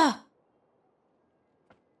 Ugh.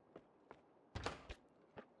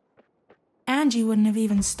 Angie wouldn't have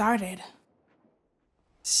even started.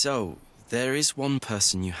 So, there is one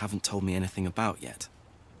person you haven't told me anything about yet.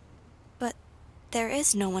 But there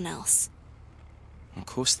is no one else. Of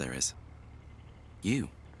course there is. You.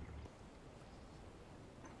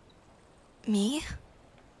 Me?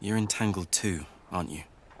 You're entangled too, aren't you?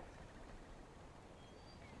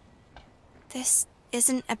 This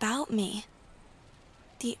isn't about me.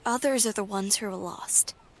 The others are the ones who are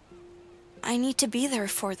lost. I need to be there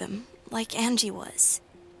for them, like Angie was.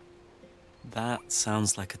 That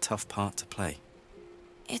sounds like a tough part to play.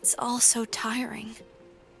 It's all so tiring.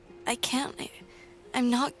 I'm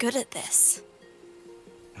not good at this.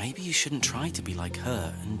 Maybe you shouldn't try to be like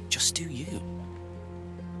her and just do you.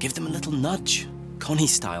 Give them a little nudge, Connie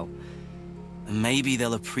style. And maybe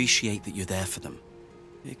they'll appreciate that you're there for them.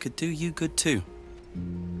 It could do you good too.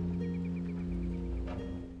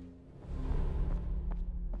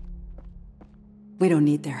 We don't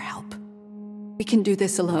need their help. We can do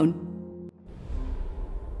this alone.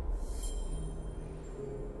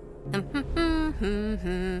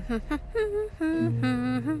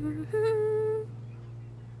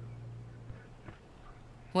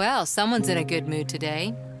 Well, someone's in a good mood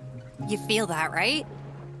today. You feel that, right?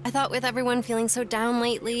 I thought with everyone feeling so down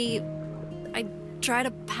lately, I'd try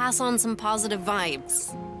to pass on some positive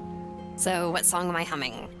vibes. So, what song am I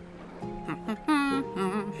humming?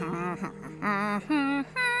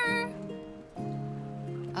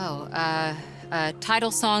 Oh, a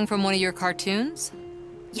title song from one of your cartoons?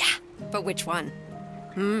 Yeah, but which one?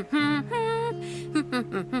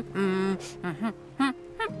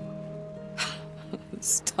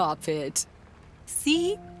 Stop it.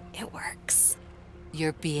 See? It works.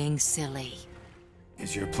 You're being silly.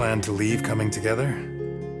 Is your plan to leave coming together?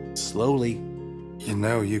 Slowly. You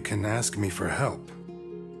know, you can ask me for help.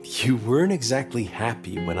 You weren't exactly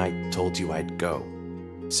happy when I told you I'd go.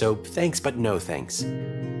 So thanks, but no thanks.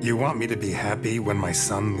 You want me to be happy when my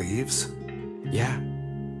son leaves? Yeah,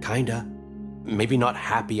 kinda. Maybe not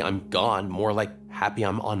happy I'm gone, more like happy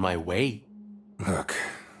I'm on my way. Look,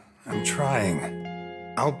 I'm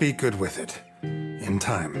trying. I'll be good with it. In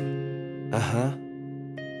time. Uh-huh.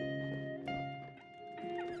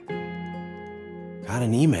 Got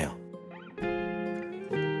an email.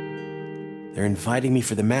 They're inviting me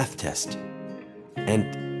for the math test.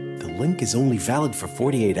 And the link is only valid for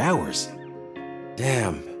 48 hours.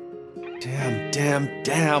 Damn.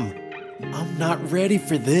 Damn. I'm not ready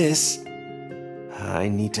for this. I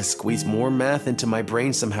need to squeeze more math into my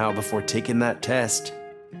brain somehow before taking that test.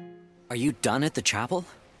 Are you done at the chapel?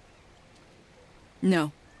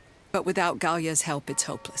 No, but without Gallia's help, it's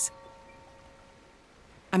hopeless.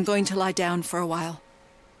 I'm going to lie down for a while.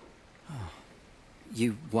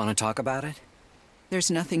 You want to talk about it?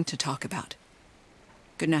 There's nothing to talk about.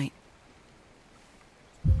 Good night.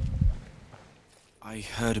 I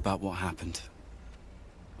heard about what happened.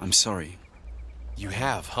 I'm sorry. You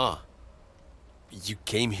have, huh? You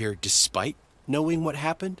came here despite knowing what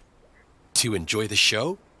happened? To enjoy the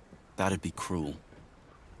show? That'd be cruel.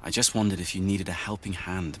 I just wondered if you needed a helping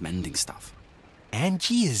hand mending stuff.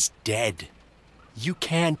 Angie is dead. You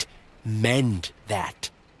can't mend that.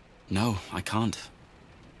 No, I can't.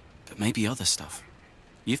 But maybe other stuff.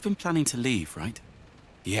 You've been planning to leave, right?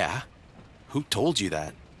 Yeah? Who told you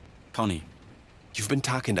that? Connie. You've been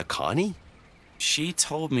talking to Connie? She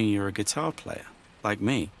told me you're a guitar player, like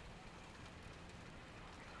me.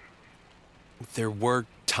 There were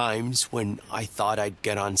times when I thought I'd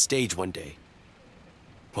get on stage one day.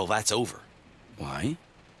 Well, that's over. Why?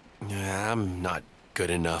 I'm not good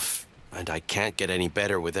enough, and I can't get any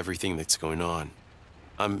better with everything that's going on.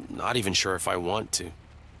 I'm not even sure if I want to.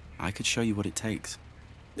 I could show you what it takes.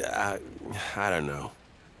 I don't know.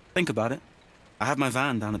 Think about it. I have my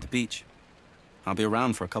van down at the beach. I'll be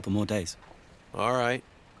around for a couple more days. All right.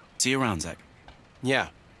 See you around, Zach. Yeah.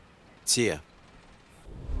 See ya.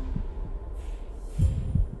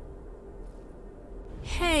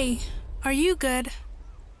 Hey, are you good?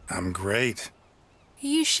 I'm great.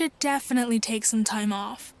 You should definitely take some time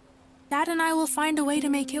off. Dad and I will find a way to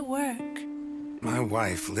make it work. My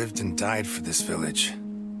wife lived and died for this village.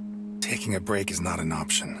 Taking a break is not an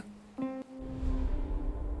option.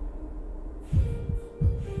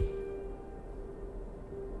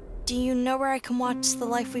 Do you know where I can watch The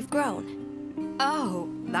Life We've Grown? Oh,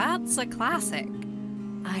 that's a classic.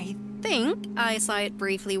 I think I saw it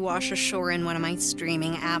briefly wash ashore in one of my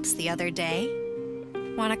streaming apps the other day.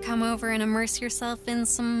 Want to come over and immerse yourself in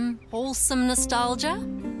some wholesome nostalgia?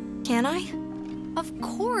 Can I? Of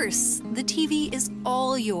course. The TV is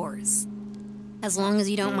all yours. As long as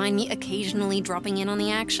you don't mind me occasionally dropping in on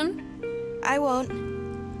the action. I won't.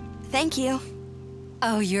 Thank you.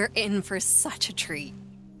 Oh, you're in for such a treat.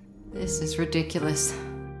 This is ridiculous.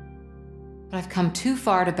 But I've come too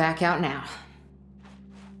far to back out now.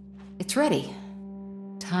 It's ready.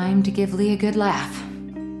 Time to give Lee a good laugh.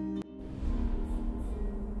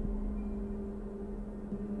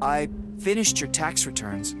 I finished your tax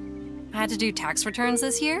returns. I had to do tax returns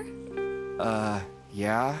this year?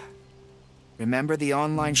 Yeah? Remember the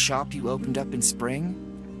online shop you opened up in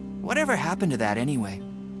spring? Whatever happened to that anyway?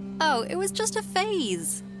 Oh, it was just a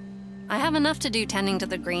phase. I have enough to do tending to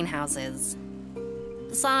the greenhouses.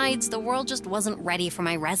 Besides, the world just wasn't ready for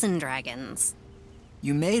my resin dragons.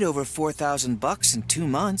 You made over 4,000 bucks in 2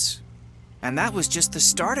 months. And that was just the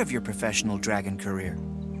start of your professional dragon career.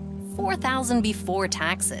 4,000 before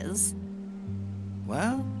taxes.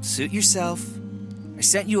 Well, suit yourself. I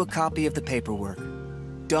sent you a copy of the paperwork.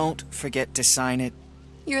 Don't forget to sign it.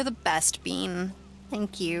 You're the best, Bean.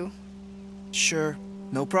 Thank you. Sure,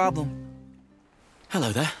 no problem.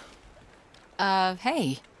 Hello there.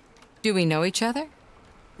 Hey. Do we know each other?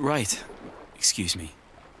 Right. Excuse me.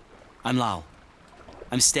 I'm Lal.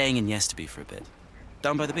 I'm staying in Yesterby for a bit.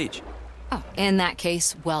 Down by the beach. Oh, in that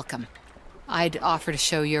case, welcome. I'd offer to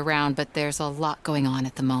show you around, but there's a lot going on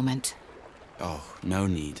at the moment. Oh, no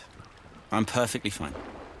need. I'm perfectly fine.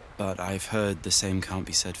 But I've heard the same can't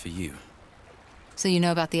be said for you. So you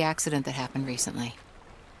know about the accident that happened recently?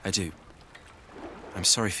 I do. I'm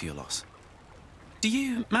sorry for your loss. Do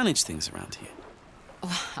you manage things around here?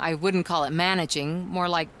 Oh, I wouldn't call it managing, more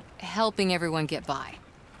like helping everyone get by.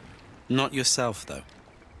 Not yourself, though.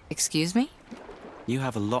 Excuse me? You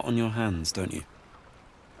have a lot on your hands, don't you?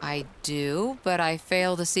 I do, but I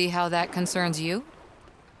fail to see how that concerns you.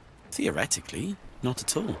 Theoretically, not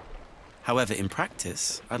at all. However, in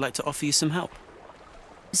practice, I'd like to offer you some help.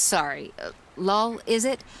 Sorry, Lal, is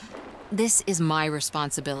it? This is my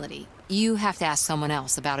responsibility. You have to ask someone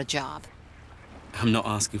else about a job. I'm not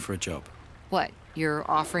asking for a job. What, you're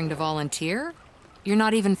offering to volunteer? You're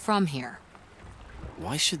not even from here.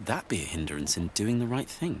 Why should that be a hindrance in doing the right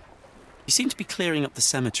thing? You seem to be clearing up the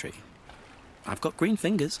cemetery. I've got green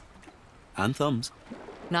fingers. And thumbs.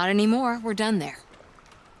 Not anymore, we're done there.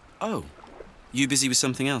 Oh, you busy with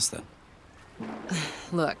something else then?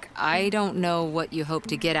 Look, I don't know what you hope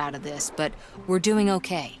to get out of this, but we're doing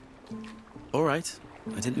okay. All right.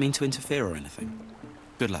 I didn't mean to interfere or anything.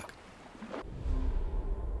 Good luck.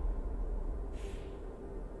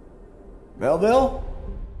 Melville?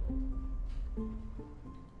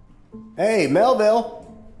 Hey,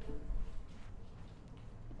 Melville!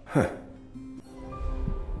 Huh.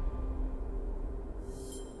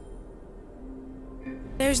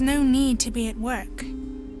 There's no need to be at work.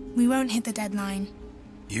 We won't hit the deadline.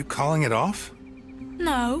 You calling it off?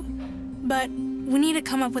 No, but we need to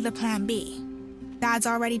come up with a plan B. Dad's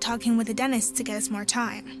already talking with the dentist to get us more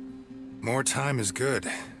time. More time is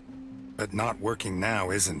good, but not working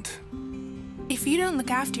now isn't. If you don't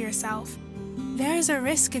look after yourself, there's a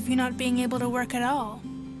risk of you not being able to work at all.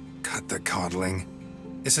 Cut the coddling.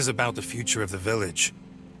 This is about the future of the village.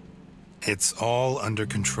 It's all under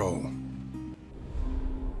control.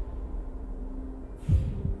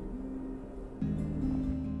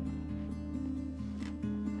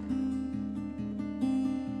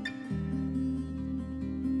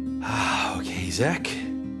 Zach.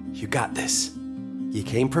 You got this. You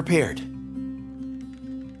came prepared.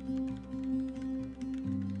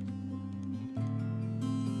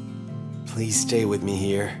 Please stay with me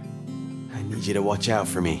here. I need you to watch out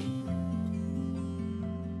for me.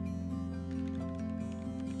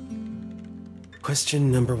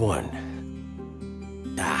 Question number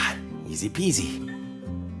 1. Ah, easy peasy.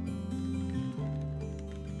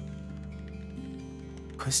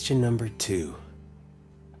 Question number 2.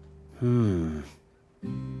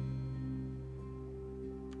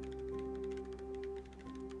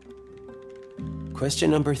 Question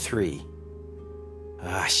number 3.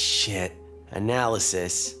 Ah, shit.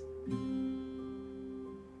 Analysis.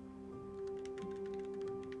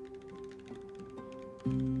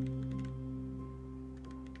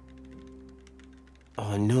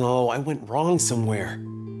 Oh no, I went wrong somewhere.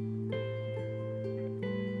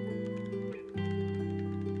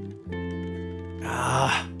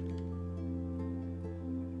 Ah.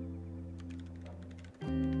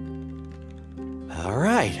 All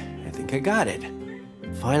right, I think I got it.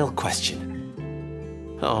 Final question.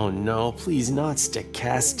 Oh no, please not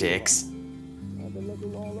stochastics.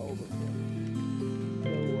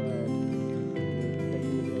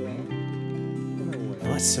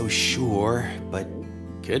 Not so sure, but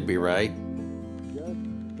could be right.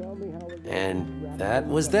 And that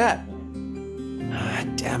was that. Ah,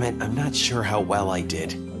 damn it, I'm not sure how well I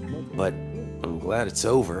did, but I'm glad it's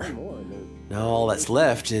over. Now all that's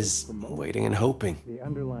left is waiting and hoping.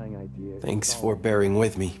 Thanks for bearing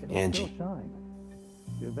with me, Angie.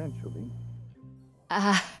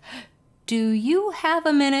 Do you have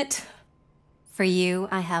a minute? For you,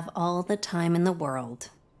 I have all the time in the world.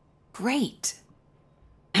 Great.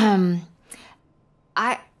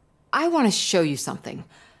 I want to show you something.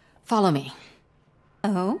 Follow me.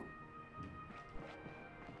 Oh?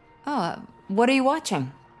 Oh, what are you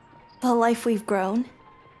watching? The Life We've Grown.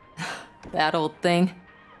 That old thing.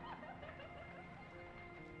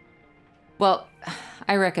 Well,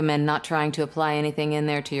 I recommend not trying to apply anything in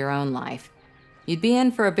there to your own life. You'd be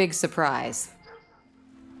in for a big surprise.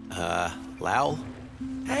 Lowell?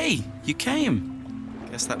 Hey, you came.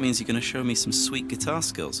 Guess that means you're gonna show me some sweet guitar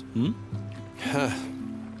skills, hmm?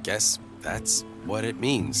 Guess that's what it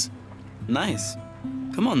means. Nice.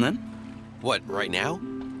 Come on then. What, right now?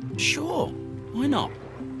 Sure. Why not?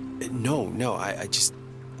 No,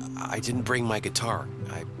 I didn't bring my guitar.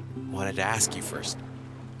 I wanted to ask you first.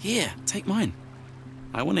 Here, take mine.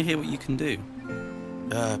 I want to hear what you can do.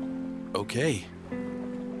 Okay.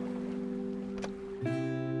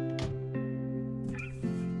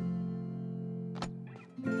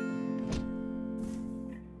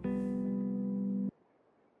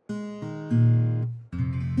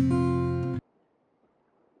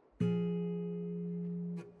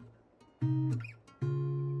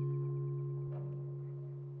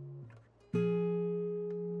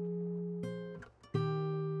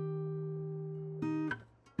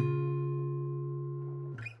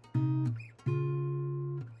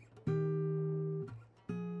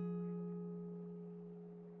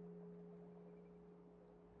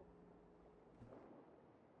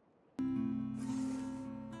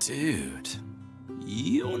 Dude,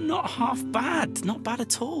 you're not half bad. Not bad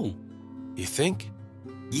at all. You think?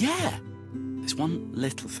 Yeah. There's one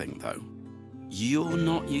little thing, though. You're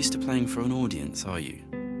not used to playing for an audience, are you?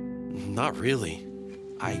 Not really.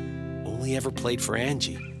 I only ever played for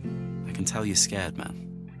Angie. I can tell you're scared,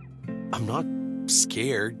 man. I'm not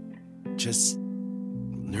scared, just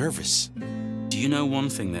nervous. Do you know one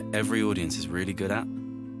thing that every audience is really good at?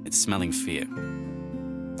 It's smelling fear.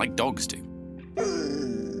 Like dogs do.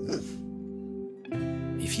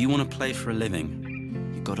 If you want to play for a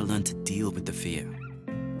living, you gotta learn to deal with the fear.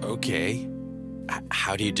 Okay.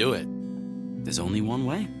 How do you do it? There's only one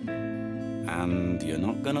way. And you're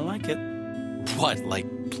not gonna like it. What,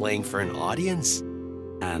 like playing for an audience?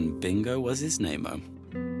 And Bingo was his name-o.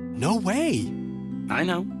 No way! I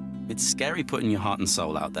know. It's scary putting your heart and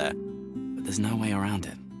soul out there, but there's no way around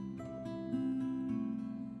it.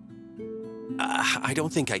 I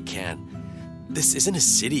don't think I can. This isn't a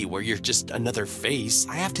city where you're just another face.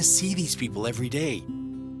 I have to see these people every day.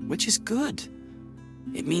 Which is good.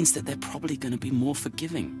 It means that they're probably going to be more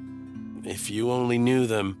forgiving. If you only knew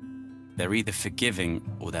them. They're either forgiving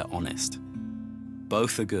or they're honest.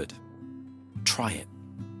 Both are good. Try it.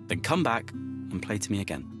 Then come back and play to me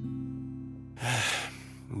again.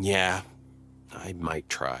 Yeah, I might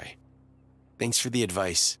try. Thanks for the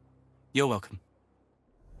advice. You're welcome.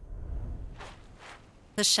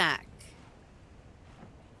 The shack.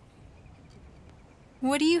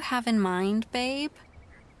 What do you have in mind, babe?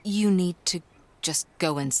 You need to just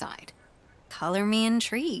go inside. Color me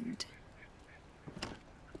intrigued.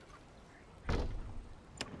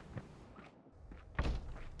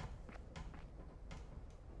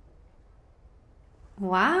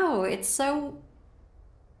 Wow, it's so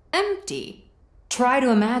empty. Try to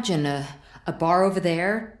imagine a bar over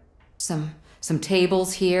there, some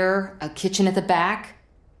tables here, a kitchen at the back,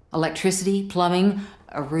 electricity, plumbing,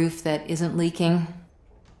 a roof that isn't leaking.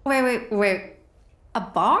 Wait. A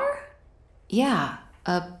bar? Yeah,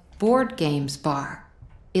 a board games bar.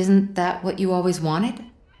 Isn't that what you always wanted?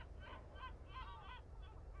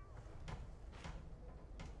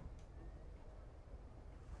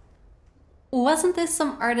 Wasn't this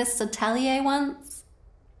some artist's atelier once?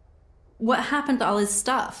 What happened to all his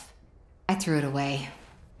stuff? I threw it away.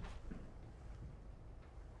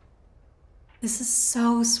 This is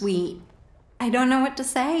so sweet. I don't know what to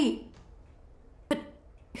say. But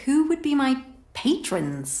who would be my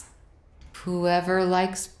patrons? Whoever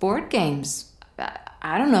likes board games.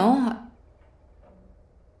 I don't know.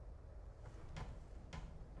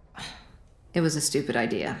 It was a stupid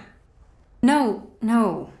idea. No.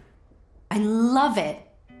 I love it.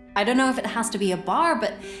 I don't know if it has to be a bar,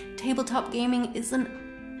 but tabletop gaming is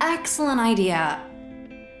an excellent idea.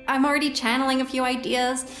 I'm already channeling a few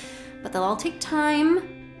ideas, but they'll all take time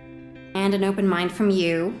and an open mind from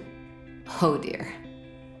you. Oh dear.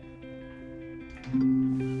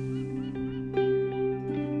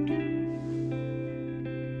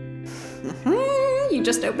 You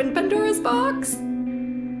just opened Pandora's box.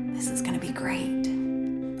 This is gonna be great.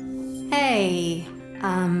 Hey,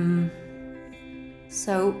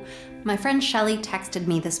 so my friend Shelley texted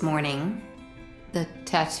me this morning. The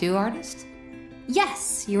tattoo artist?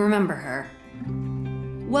 Yes, you remember her.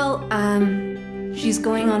 Well, she's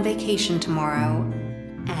going on vacation tomorrow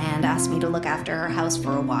and asked me to look after her house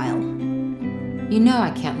for a while. You know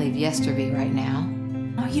I can't leave Yesterby right now.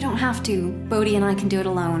 Oh, you don't have to. Bodhi and I can do it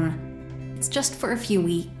alone. It's just for a few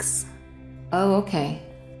weeks. Oh, okay.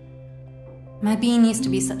 My bean used to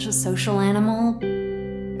be such a social animal,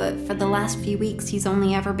 but for the last few weeks he's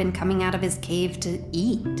only ever been coming out of his cave to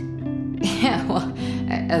eat. Yeah, well,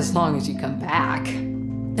 as long as you come back.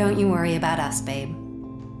 Don't you worry about us, babe.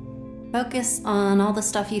 Focus on all the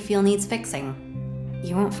stuff you feel needs fixing.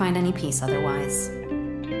 You won't find any peace otherwise.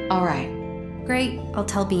 All right. Great, I'll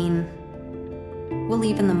tell Bean. We'll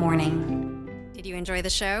leave in the morning. Did you enjoy the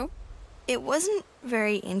show? It wasn't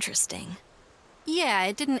very interesting. Yeah,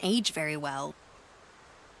 it didn't age very well.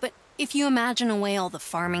 But if you imagine away all the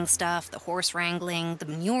farming stuff, the horse wrangling, the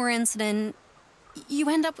manure incident, you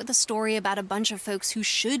end up with a story about a bunch of folks who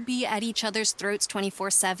should be at each other's throats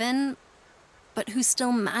 24/7, but who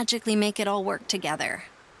still magically make it all work together.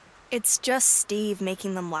 It's just Steve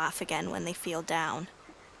making them laugh again when they feel down.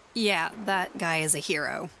 Yeah, that guy is a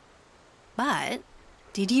hero. But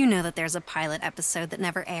did you know that there's a pilot episode that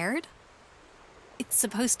never aired? It's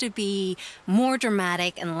supposed to be more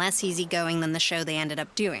dramatic and less easygoing than the show they ended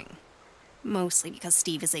up doing. Mostly because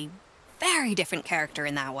Steve is a very different character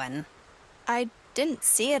in that one. I didn't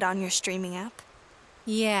see it on your streaming app.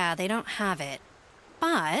 Yeah, they don't have it.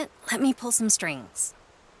 But let me pull some strings.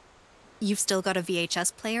 You've still got a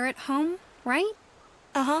VHS player at home, right?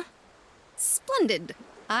 Uh-huh. Splendid.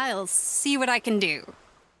 I'll see what I can do.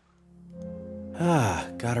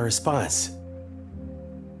 Got a response.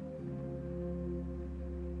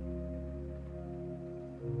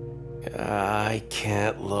 I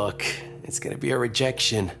can't look. It's gonna be a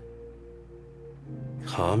rejection.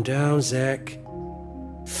 Calm down, Zach.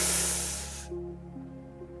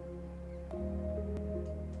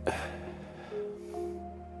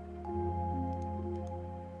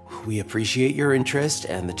 We appreciate your interest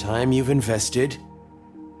and the time you've invested.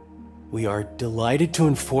 We are delighted to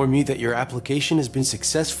inform you that your application has been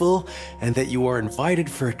successful and that you are invited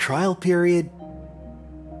for a trial period.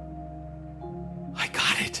 I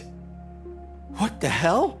got it. What the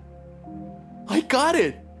hell? I got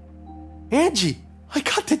it. Angie, I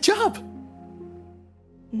got the job.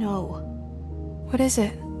 No. What is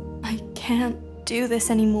it? I can't do this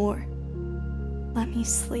anymore. Let me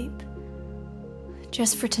sleep.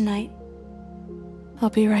 Just for tonight. I'll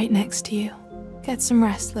be right next to you. Get some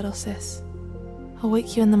rest, little sis. I'll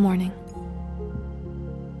wake you in the morning.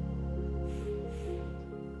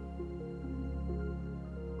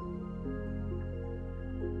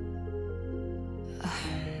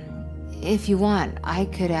 If you want, I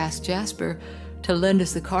could ask Jasper to lend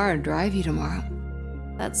us the car and drive you tomorrow.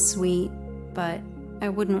 That's sweet, but I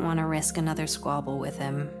wouldn't want to risk another squabble with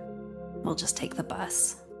him. We'll just take the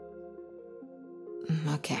bus.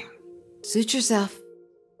 Okay. Suit yourself.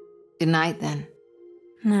 Good night, then.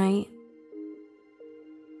 Night.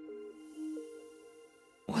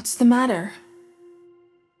 What's the matter?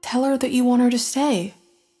 Tell her that you want her to stay.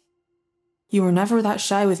 You were never that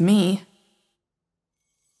shy with me.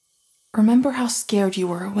 Remember how scared you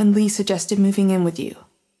were when Lee suggested moving in with you?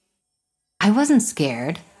 I wasn't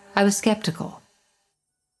scared. I was skeptical.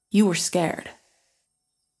 You were scared.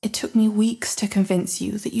 It took me weeks to convince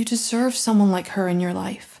you that you deserve someone like her in your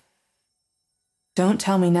life. Don't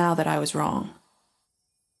tell me now that I was wrong.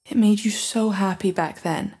 It made you so happy back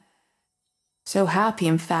then. So happy,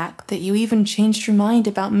 in fact, that you even changed your mind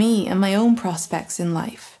about me and my own prospects in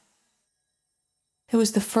life. It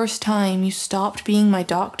was the first time you stopped being my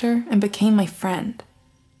doctor and became my friend.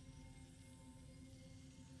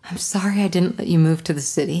 I'm sorry I didn't let you move to the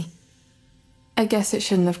city. I guess it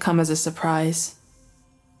shouldn't have come as a surprise.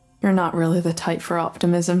 You're not really the type for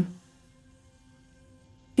optimism.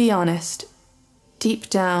 Be honest. Deep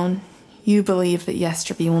down, you believe that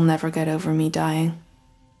Yesterby will never get over me dying.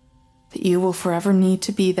 That you will forever need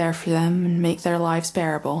to be there for them and make their lives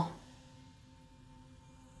bearable.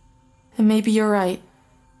 And maybe you're right.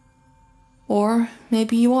 Or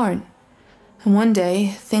maybe you aren't. And one day,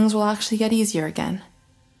 things will actually get easier again.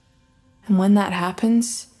 And when that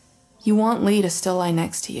happens, you want Lee to still lie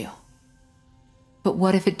next to you. But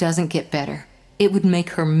what if it doesn't get better? It would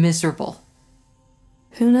make her miserable.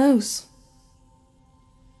 Who knows?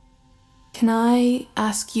 Can I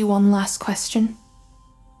ask you one last question?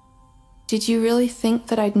 Did you really think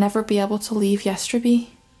that I'd never be able to leave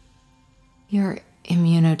Yesterby? Your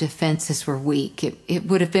immunodefenses were weak. It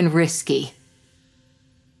would have been risky.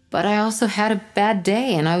 But I also had a bad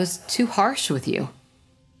day and I was too harsh with you.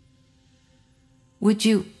 Would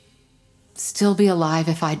you still be alive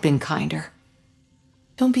if I'd been kinder?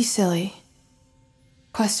 Don't be silly.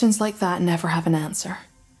 Questions like that never have an answer.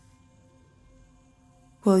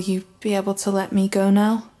 Will you be able to let me go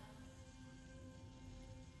now?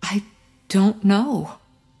 I don't know.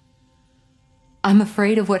 I'm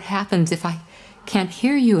afraid of what happens if I can't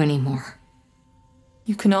hear you anymore.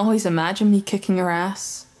 You can always imagine me kicking your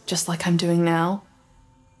ass, just like I'm doing now.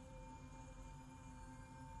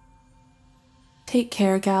 Take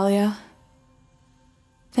care, Gallia.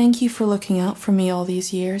 Thank you for looking out for me all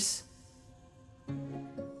these years.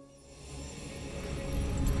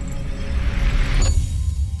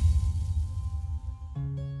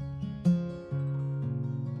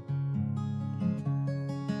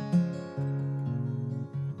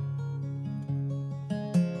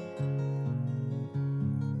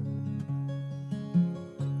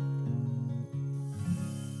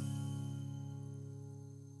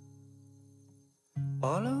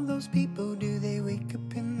 All of those people, do they wake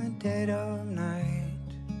up in the dead of night?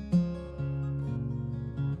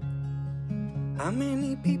 How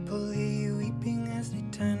many people hear you weeping as they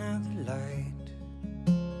turn out the light?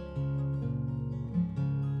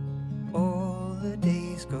 All the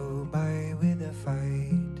days go by with a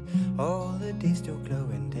fight. All the days still glow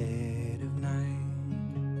in dead of night.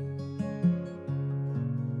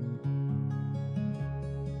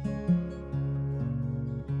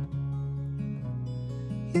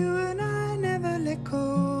 You and I never let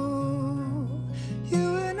go.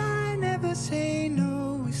 You and I never say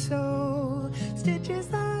no. We sew stitches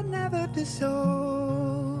that never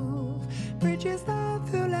dissolve, bridges that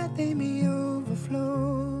feel like they may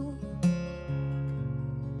overflow.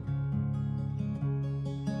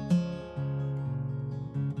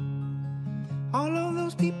 All of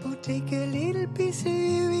those people take a little piece of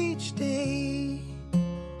you each day.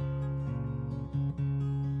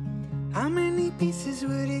 How many pieces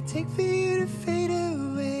would it take for you to fade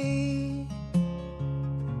away?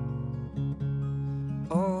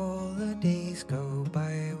 All the days go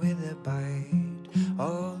by with a bite.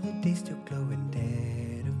 All the days still glow in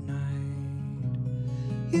dead of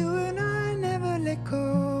night. You and I never let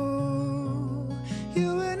go.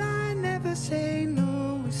 You and I never say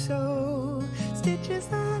no. We sew stitches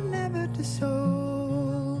that never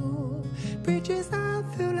dissolve, bridges that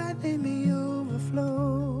feel like they may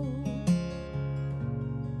overflow.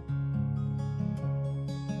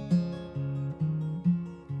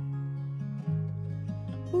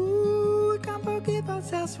 Forgive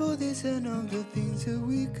ourselves for this and all the things that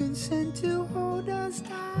we consent to hold us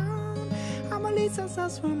down. I'ma release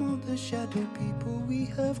ourselves from all the shadow people we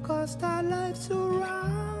have cast our lives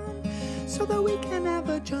around, so that we can have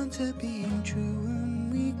a chance of being true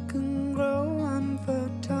and we can grow.